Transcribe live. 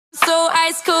So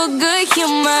ice cold good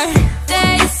humor.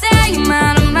 They say I'm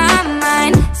out of my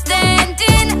mind,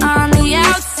 standing on the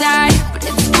outside, but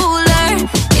it's cooler,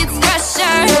 it's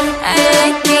fresher. I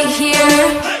like it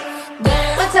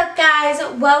here. What's up, guys?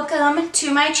 Welcome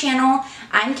to my channel.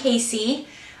 I'm Casey.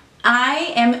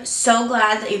 I am so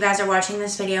glad that you guys are watching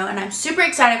this video, and I'm super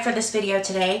excited for this video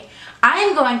today. I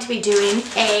am going to be doing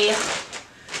a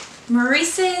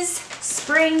Maurices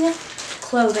spring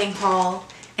clothing haul,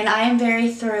 and I am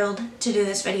very thrilled to do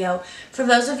this video. For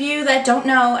those of you that don't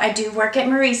know, I do work at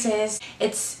Maurices.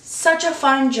 It's such a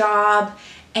fun job,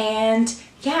 and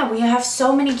yeah, we have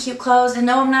so many cute clothes. And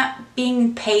no, I'm not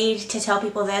being paid to tell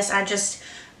people this. I just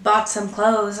bought some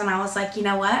clothes and I was like, you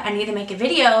know what? I need to make a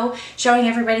video showing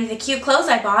everybody the cute clothes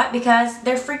I bought because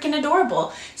they're freaking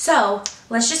adorable. So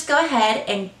let's just go ahead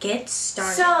and get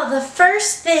started. So the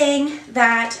first thing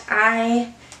that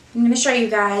I'm going to show you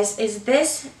guys is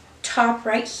this top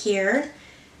right here.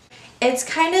 It's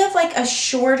kind of like a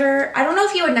shorter, I don't know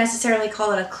if you would necessarily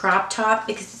call it a crop top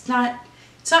because it's not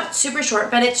super short,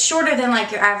 but it's shorter than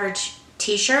like your average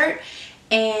t-shirt,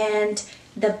 and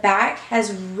the back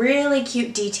has really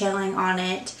cute detailing on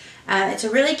it. It's a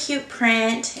really cute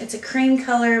print. It's a cream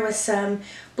color with some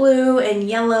blue and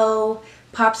yellow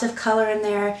pops of color in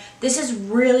there. This is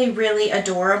really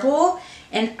adorable,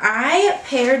 and I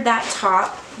paired that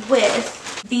top with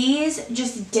these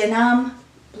just denim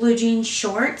blue jean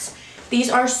shorts. These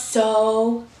are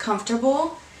so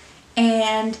comfortable,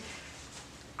 and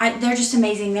they're just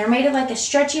amazing. They're made of like a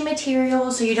stretchy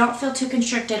material, so you don't feel too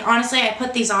constricted. Honestly, I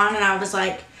put these on and I was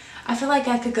like, I feel like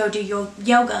I could go do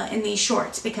yoga in these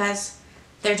shorts because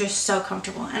they're just so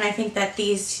comfortable. And I think that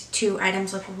these two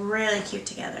items look really cute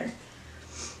together.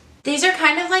 These are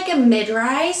kind of like a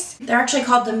mid-rise. They're actually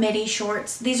called the midi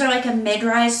shorts. These are like a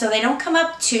mid-rise, so they don't come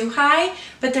up too high,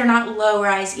 but they're not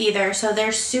low-rise either. So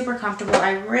they're super comfortable.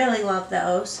 I really love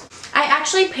those. I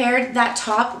actually paired that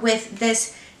top with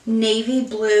this navy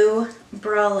blue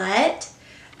bralette.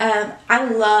 I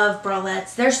love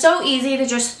bralettes. They're so easy to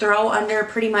just throw under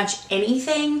pretty much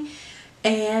anything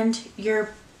and you're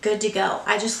good to go.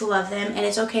 I just love them, and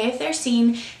it's okay if they're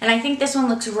seen, and I think this one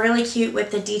looks really cute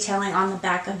with the detailing on the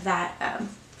back of that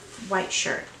white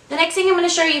shirt. The next thing I'm going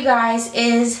to show you guys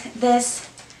is this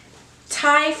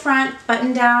tie front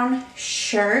button down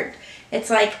shirt.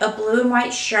 It's like a blue and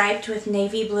white striped with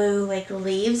navy blue like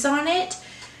leaves on it.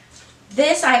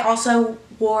 This I also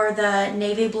wore the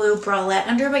navy blue bralette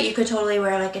under, but you could totally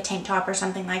wear like a tank top or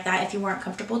something like that if you weren't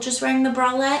comfortable just wearing the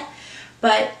bralette.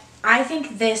 But I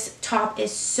think this top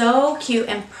is so cute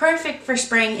and perfect for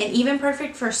spring, and even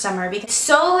perfect for summer because it's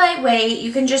so lightweight.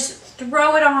 You can just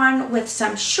throw it on with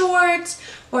some shorts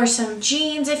or some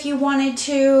jeans if you wanted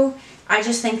to. I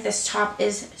just think this top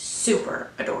is super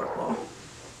adorable.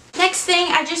 Next thing,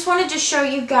 I just wanted to show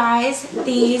you guys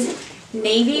these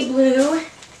navy blue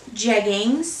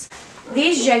jeggings.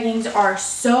 These jeggings are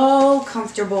so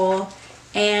comfortable,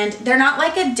 and they're not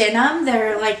like a denim.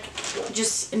 They're like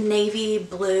just navy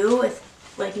blue with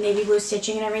like navy blue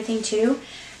stitching and everything too.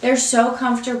 They're so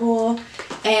comfortable,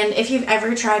 and if you've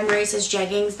ever tried Maurice's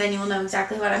jeggings, then you'll know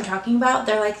exactly what I'm talking about.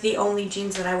 They're like the only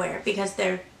jeans that I wear because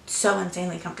they're so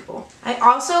insanely comfortable. I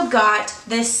also got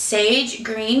this sage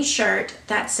green shirt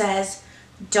that says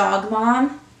Dog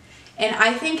Mom, and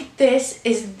I think this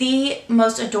is the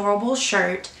most adorable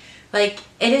shirt. Like,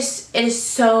 it is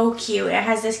so cute. It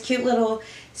has this cute little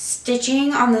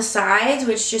stitching on the sides,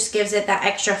 which just gives it that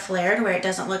extra flair to where it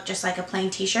doesn't look just like a plain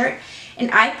t-shirt. And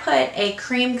I put a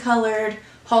cream colored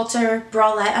halter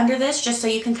bralette under this just so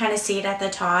you can kind of see it at the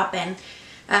top, and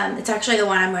it's actually the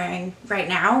one I'm wearing right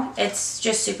now. It's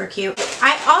just super cute.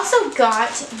 I also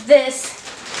got this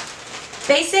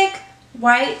basic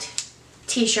white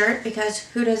t-shirt because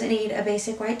who doesn't need a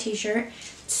basic white t-shirt?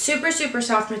 Super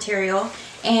soft material,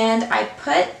 and I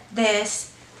put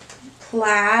this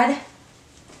plaid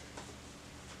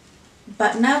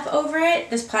button up over it.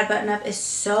 This plaid button up is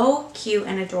so cute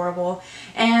and adorable,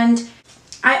 and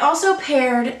I also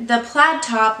paired the plaid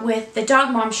top with the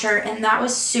Dog Mom shirt, and that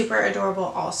was super adorable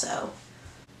also.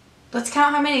 Let's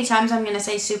count how many times I'm going to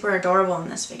say super adorable in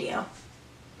this video.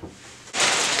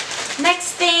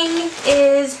 Next thing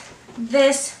is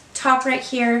this top right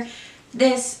here.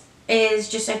 This is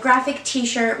just a graphic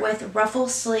t-shirt with ruffle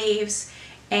sleeves,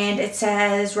 and it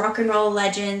says Rock and Roll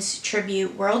Legends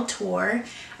Tribute World Tour.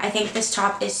 I think this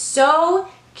top is so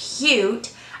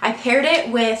cute. I paired it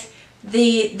with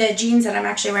the jeans that I'm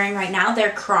actually wearing right now.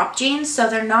 They're crop jeans, so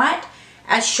they're not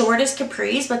as short as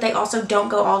capris, but they also don't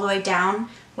go all the way down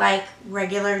like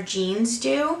regular jeans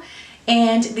do.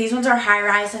 And these ones are high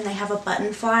rise and they have a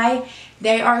button fly.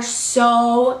 They are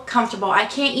so comfortable. I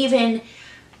can't even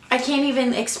I can't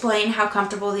even explain how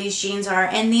comfortable these jeans are.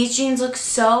 And these jeans look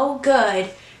so good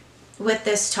with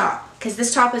this top, because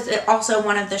this top is also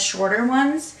one of the shorter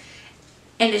ones,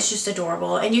 and it's just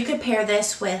adorable. And you could pair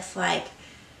this with like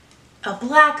a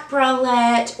black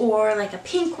bralette or like a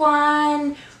pink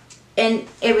one, and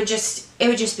it would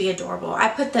just be adorable.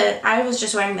 I was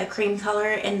just wearing the cream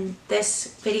color in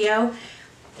this video,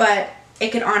 but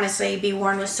it could honestly be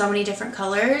worn with so many different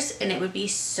colors and it would be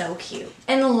so cute.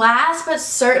 And last but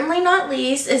certainly not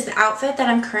least is the outfit that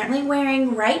I'm currently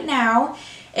wearing right now.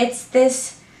 It's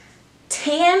this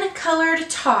tan colored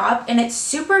top and it's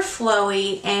super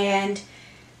flowy, and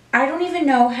I don't even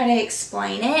know how to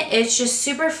explain it. It's just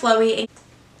super flowy.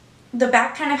 The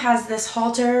back kind of has this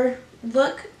halter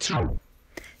look.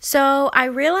 So I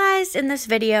realized in this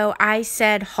video I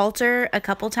said halter a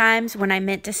couple times when I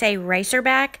meant to say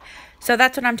racerback. So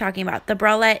that's what I'm talking about. The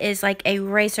bralette is like a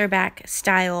racerback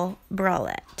style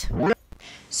bralette.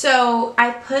 So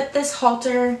I put this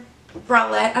halter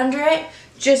bralette under it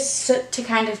just to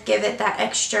kind of give it that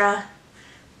extra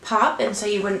pop, and so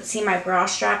you wouldn't see my bra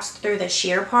straps through the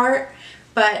sheer part.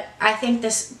 But I think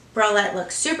this bralette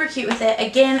looks super cute with it.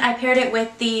 Again, I paired it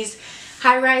with these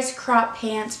high-rise crop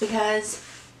pants because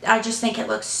I just think it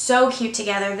looks so cute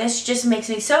together. This just makes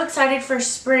me so excited for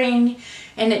spring,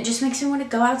 and it just makes me want to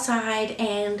go outside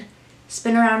and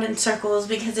spin around in circles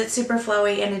because it's super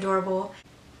flowy and adorable.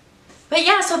 But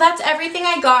yeah, so that's everything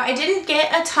I got. I didn't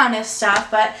get a ton of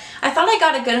stuff, but I thought I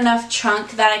got a good enough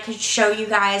chunk that I could show you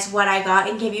guys what I got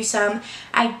and give you some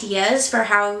ideas for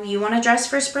how you want to dress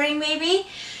for spring maybe.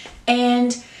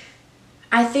 And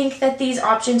I think that these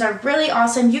options are really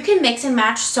awesome. You can mix and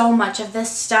match so much of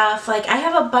this stuff. Like, I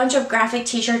have a bunch of graphic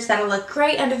t-shirts that'll look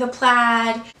great under the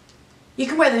plaid. You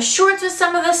can wear the shorts with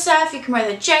some of the stuff. You can wear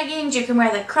the jeggings. You can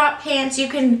wear the crop pants. You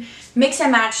can mix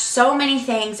and match so many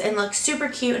things and look super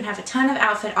cute and have a ton of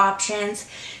outfit options.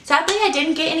 Sadly, I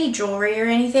didn't get any jewelry or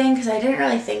anything because I didn't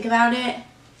really think about it.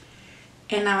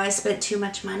 And now I spent too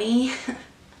much money.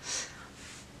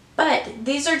 But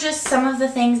these are just some of the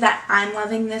things that I'm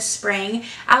loving this spring.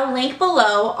 I'll link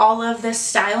below all of the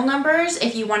style numbers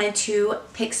if you wanted to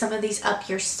pick some of these up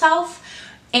yourself.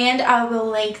 And I will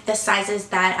link the sizes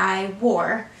that I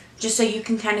wore just so you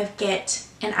can kind of get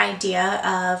an idea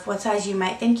of what size you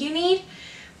might think you need.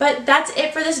 But that's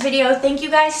it for this video. Thank you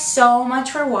guys so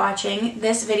much for watching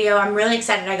this video. I'm really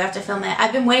excited I got to film it.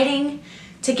 I've been waiting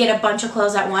to get a bunch of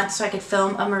clothes at once so I could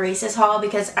film a Maurices haul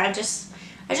because I just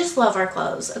love our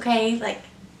clothes, okay? Like,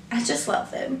 I just love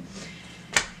them.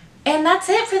 And that's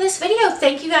it for this video.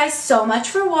 Thank you guys so much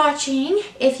for watching.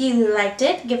 If you liked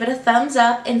it, give it a thumbs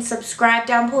up and subscribe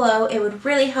down below. It would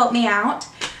really help me out.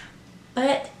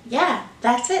 But yeah,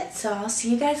 that's it. So I'll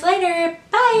see you guys later.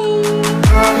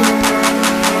 Bye!